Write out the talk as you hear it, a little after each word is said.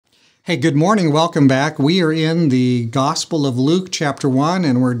Hey, good morning. Welcome back. We are in the Gospel of Luke, chapter 1,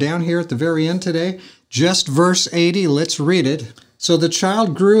 and we're down here at the very end today. Just verse 80. Let's read it. So the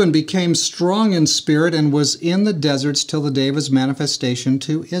child grew and became strong in spirit and was in the deserts till the day of his manifestation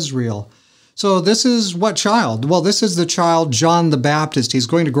to Israel. So this is what child? Well, this is the child John the Baptist. He's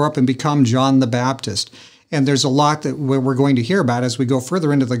going to grow up and become John the Baptist. And there's a lot that we're going to hear about as we go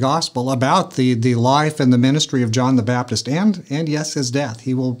further into the gospel about the life and the ministry of John the Baptist and yes, his death.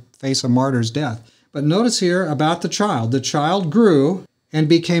 He will face a martyr's death. But notice here about the child. The child grew and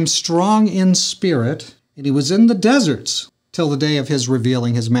became strong in spirit, and he was in the deserts till the day of his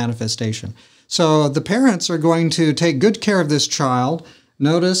revealing his manifestation. So the parents are going to take good care of this child.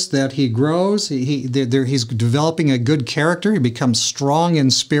 Notice that he grows. He's developing a good character. He becomes strong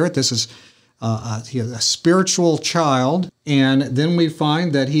in spirit. This is a spiritual child. And then we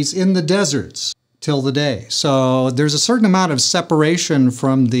find that he's in the deserts till the day. So there's a certain amount of separation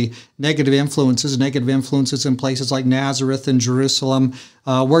from the negative influences in places like Nazareth and Jerusalem,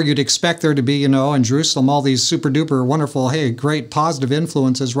 where you'd expect there to be, in Jerusalem, all these super duper wonderful, great positive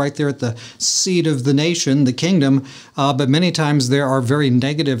influences right there at the seat of the nation, the kingdom. But many times there are very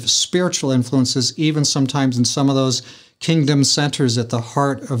negative spiritual influences, even sometimes in some of those kingdom centers at the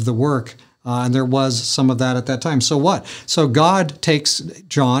heart of the work. And there was some of that at that time. So what? So God takes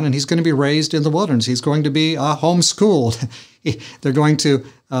John, and he's going to be raised in the wilderness. He's going to be homeschooled. They're going to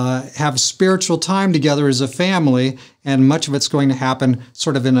have spiritual time together as a family, and much of it's going to happen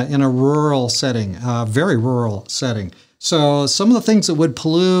sort of in a rural setting, very rural setting. So some of the things that would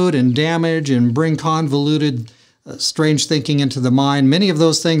pollute and damage and bring convoluted, strange thinking into the mind, many of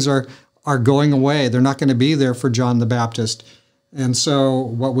those things are going away. They're not going to be there for John the Baptist. And so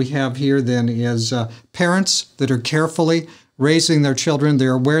what we have here then is parents that are carefully raising their children.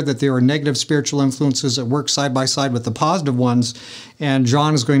 They're aware that there are negative spiritual influences that work side by side with the positive ones. And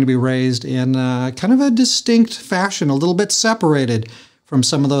John is going to be raised in kind of a distinct fashion, a little bit separated from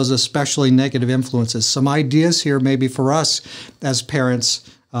some of those especially negative influences. Some ideas here maybe for us as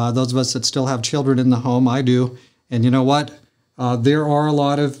parents, those of us that still have children in the home, I do. And you know what? There are a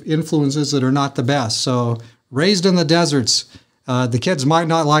lot of influences that are not the best. So raised in the deserts, the kids might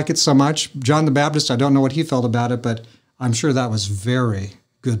not like it so much. John the Baptist, I don't know what he felt about it, but I'm sure that was very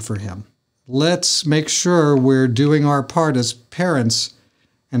good for him. Let's make sure we're doing our part as parents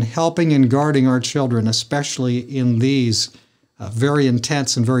and helping and guarding our children, especially in these very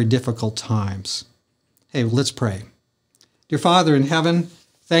intense and very difficult times. Hey, let's pray. Dear Father in heaven,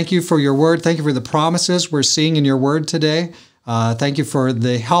 thank you for your word. Thank you for the promises we're seeing in your word today. Thank you for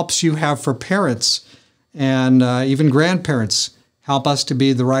the helps you have for parents and even grandparents. Help us to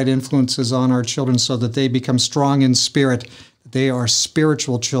be the right influences on our children so that they become strong in spirit, that they are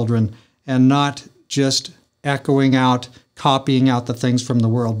spiritual children and not just echoing out, copying out the things from the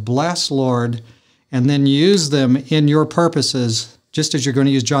world. Bless, Lord, and then use them in your purposes, just as you're going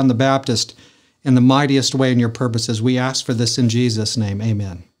to use John the Baptist in the mightiest way in your purposes. We ask for this in Jesus' name.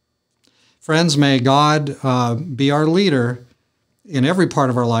 Amen. Friends, may God be our leader in every part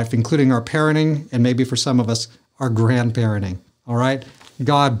of our life, including our parenting, and maybe for some of us, our grandparenting. All right?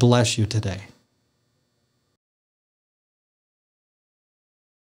 God bless you today.